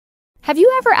Have you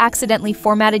ever accidentally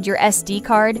formatted your SD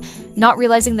card, not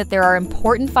realizing that there are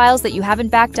important files that you haven't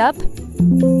backed up?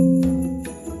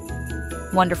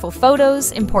 Wonderful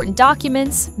photos, important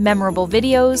documents, memorable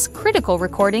videos, critical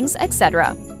recordings,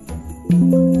 etc.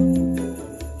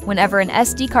 Whenever an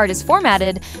SD card is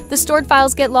formatted, the stored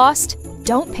files get lost.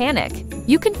 Don't panic.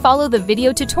 You can follow the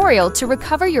video tutorial to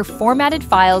recover your formatted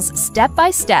files step by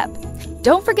step.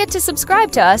 Don't forget to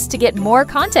subscribe to us to get more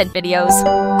content videos.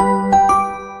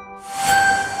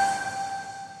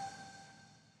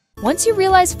 Once you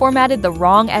realize formatted the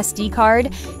wrong SD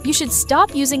card, you should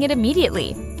stop using it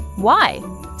immediately. Why?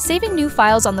 Saving new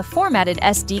files on the formatted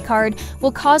SD card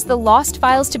will cause the lost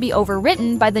files to be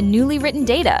overwritten by the newly written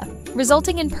data,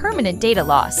 resulting in permanent data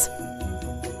loss.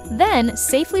 Then,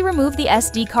 safely remove the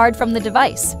SD card from the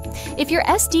device. If your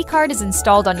SD card is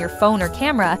installed on your phone or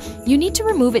camera, you need to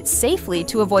remove it safely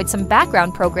to avoid some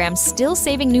background programs still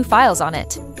saving new files on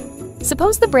it.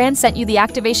 Suppose the brand sent you the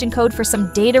activation code for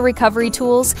some data recovery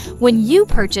tools when you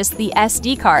purchased the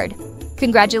SD card.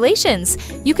 Congratulations!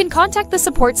 You can contact the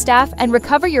support staff and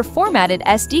recover your formatted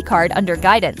SD card under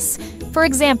guidance. For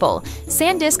example,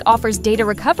 SanDisk offers data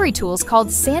recovery tools called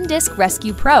SanDisk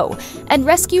Rescue Pro and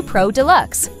Rescue Pro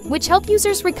Deluxe, which help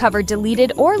users recover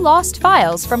deleted or lost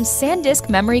files from SanDisk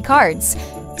memory cards.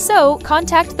 So,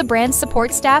 contact the brand's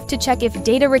support staff to check if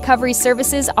data recovery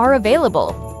services are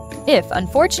available. If,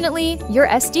 unfortunately, your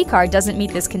SD card doesn't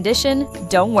meet this condition,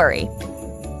 don't worry.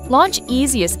 Launch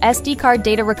EaseUS SD card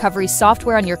data recovery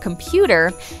software on your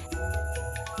computer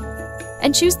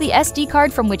and choose the SD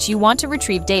card from which you want to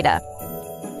retrieve data.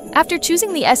 After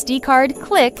choosing the SD card,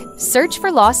 click Search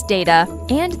for Lost Data,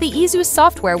 and the EaseUS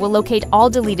software will locate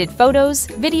all deleted photos,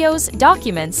 videos,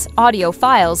 documents, audio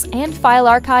files, and file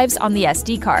archives on the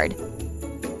SD card.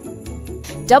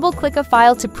 Double-click a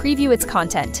file to preview its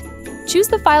content. Choose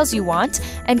the files you want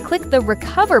and click the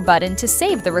Recover button to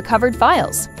save the recovered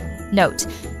files. Note: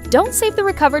 don't save the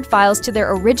recovered files to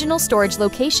their original storage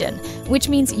location, which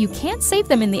means you can't save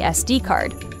them in the SD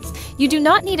card. You do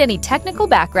not need any technical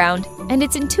background, and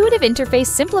its intuitive interface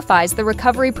simplifies the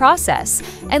recovery process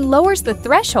and lowers the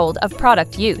threshold of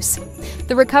product use.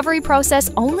 The recovery process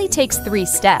only takes 3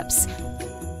 steps.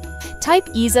 Type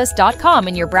EaseUS.com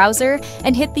in your browser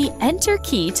and hit the Enter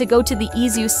key to go to the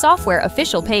EaseUS software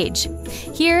official page.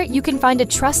 Here, you can find a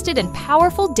trusted and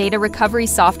powerful data recovery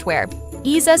software,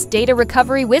 EaseUS Data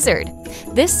Recovery Wizard.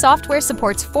 This software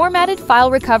supports formatted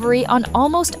file recovery on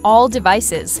almost all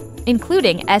devices,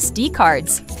 including SD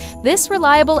cards. This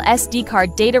reliable SD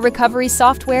card data recovery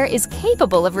software is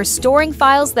capable of restoring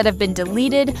files that have been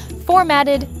deleted,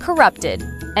 formatted, corrupted.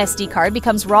 SD card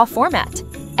becomes raw format.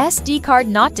 SD card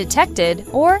not detected,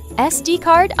 or SD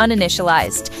card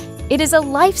uninitialized. It is a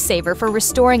lifesaver for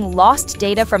restoring lost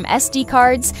data from SD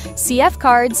cards, CF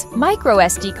cards, micro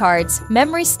SD cards,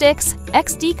 memory sticks,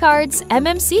 XD cards,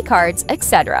 MMC cards,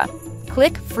 etc.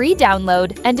 Click Free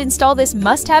Download and install this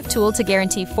must-have tool to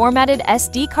guarantee formatted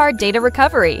SD card data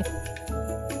recovery.